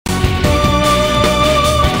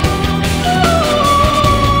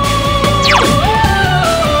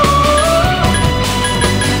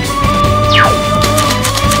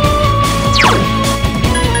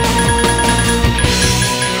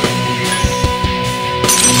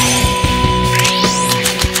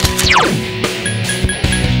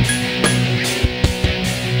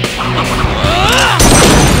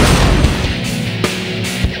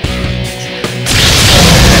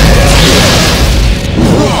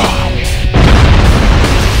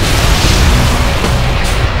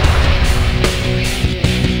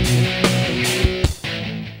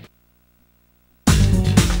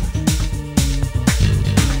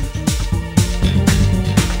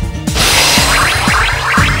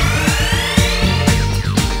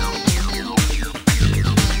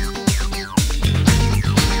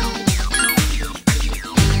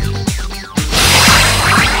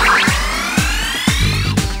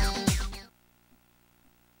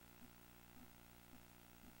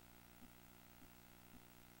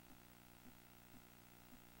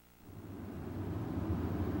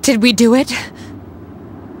Did we do it?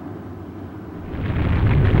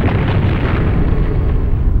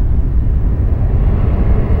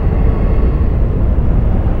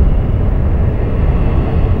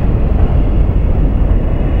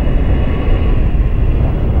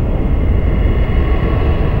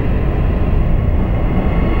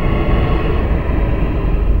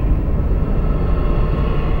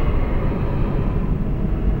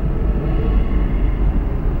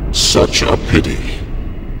 Such a pity.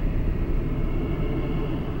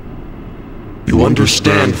 You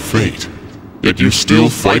understand fate, yet you still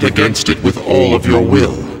fight against it with all of your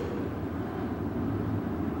will.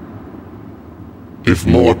 If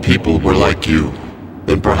more people were like you,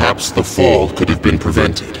 then perhaps the fall could have been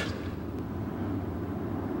prevented.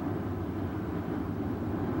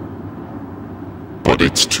 But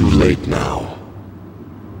it's too late now.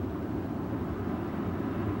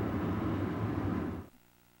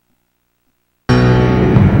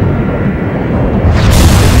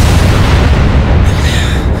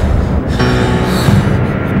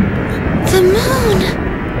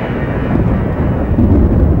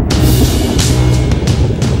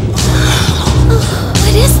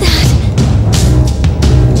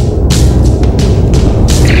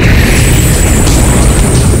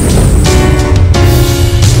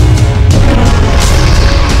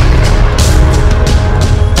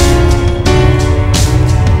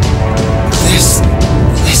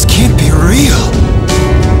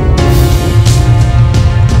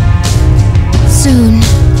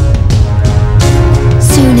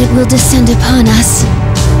 Will descend upon us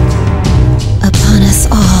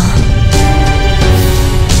all.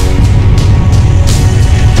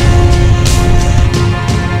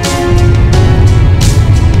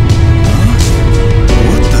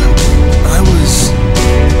 What the?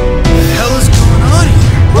 The hell is going on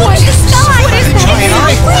here? What is that? What is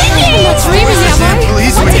that? What's dreaming, am I?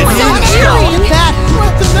 Please, What's it so eerie?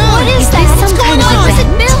 What is that? Some kind of event? Is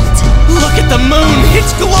it built? Look at the moon!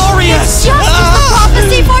 It's glorious! It's just as the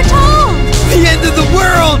prophecy foretold! The end of the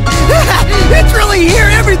world! It's really here!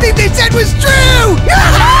 Everything they said was true!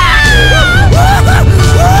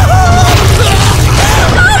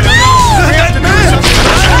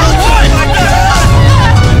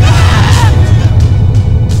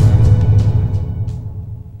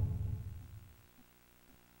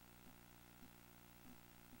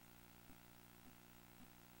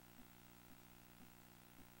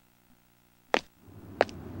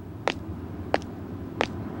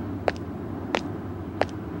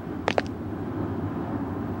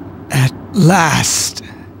 Last.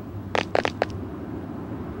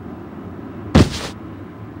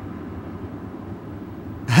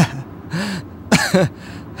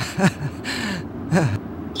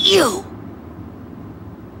 You!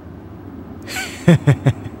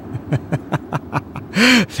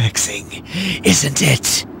 Vexing, isn't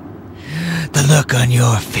it? The look on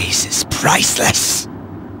your face is priceless.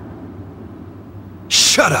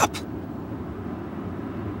 Shut up!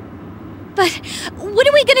 But what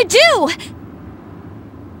are we gonna do?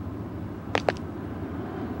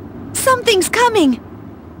 Something's coming!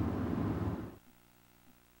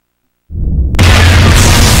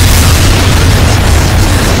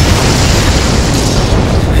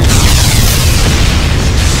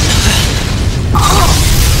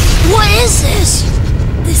 What is this?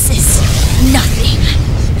 This is nothing.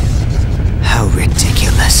 How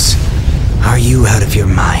ridiculous. Are you out of your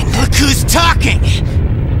mind? Look who's talking!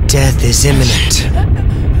 Death is imminent.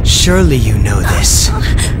 Surely you know this.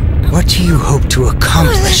 What do you hope to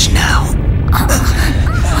accomplish now?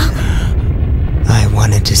 I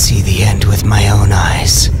wanted to see the end with my own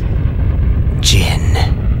eyes. Jin.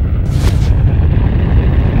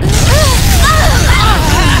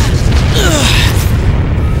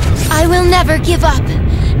 I will never give up.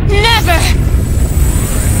 Never!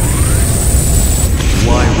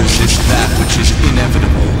 Why resist that which is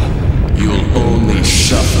inevitable? You'll only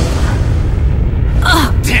suffer.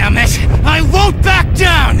 Damn it! I won't back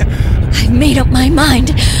down! I've made up my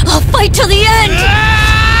mind. I'll fight till the end!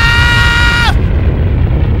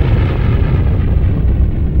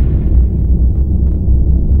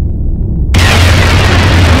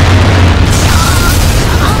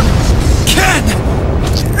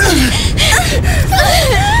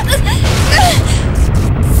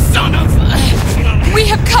 We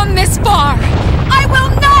have come this far! I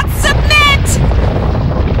will not submit!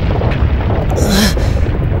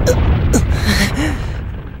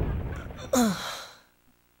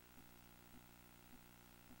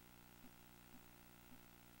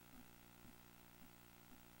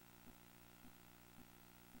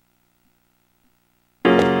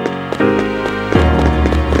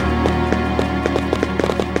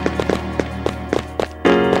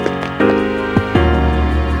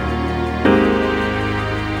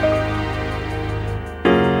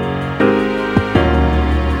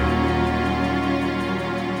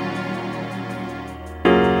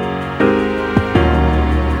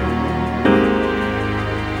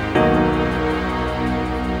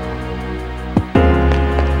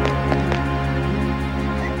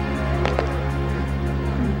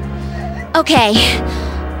 Okay,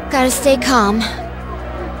 gotta stay calm.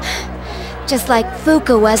 Just like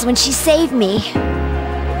Fuka was when she saved me.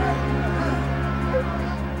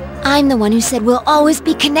 I'm the one who said we'll always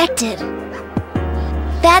be connected.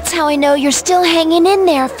 That's how I know you're still hanging in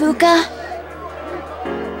there, Fuka.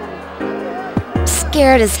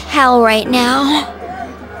 Scared as hell right now.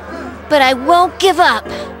 But I won't give up.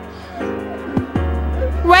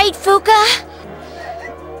 Right, Fuka?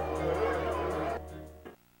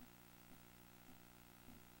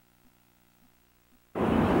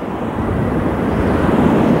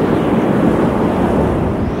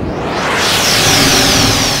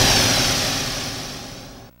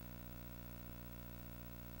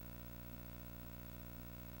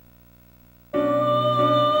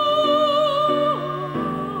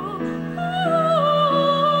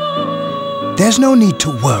 There's no need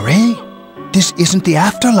to worry. This isn't the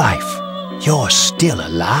afterlife. You're still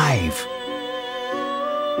alive.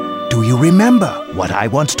 Do you remember what I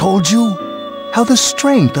once told you? How the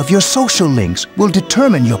strength of your social links will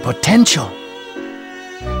determine your potential.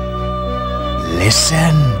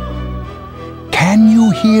 Listen. Can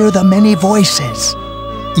you hear the many voices?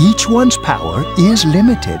 Each one's power is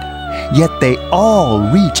limited, yet they all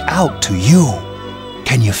reach out to you.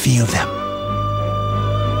 Can you feel them?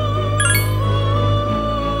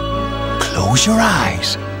 Close your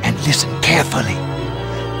eyes and listen carefully.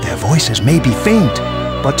 Their voices may be faint,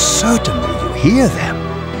 but certainly you hear them.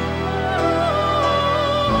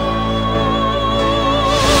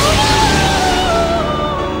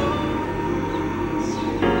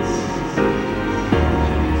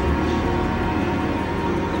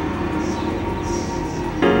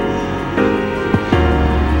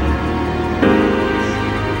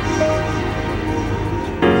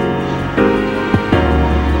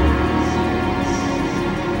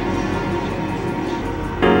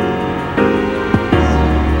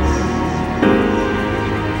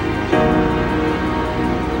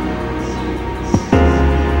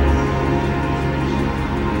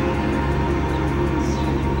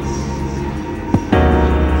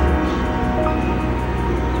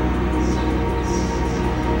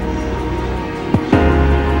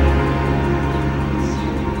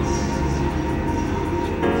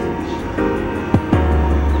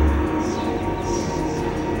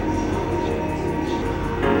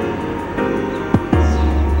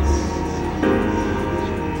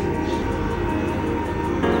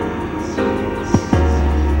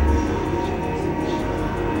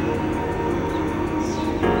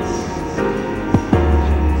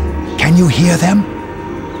 Can you hear them?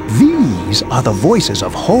 These are the voices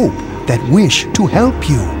of hope that wish to help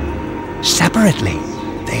you. Separately,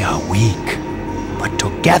 they are weak, but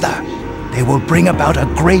together, they will bring about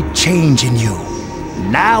a great change in you.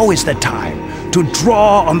 Now is the time to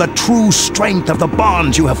draw on the true strength of the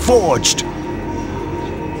bonds you have forged.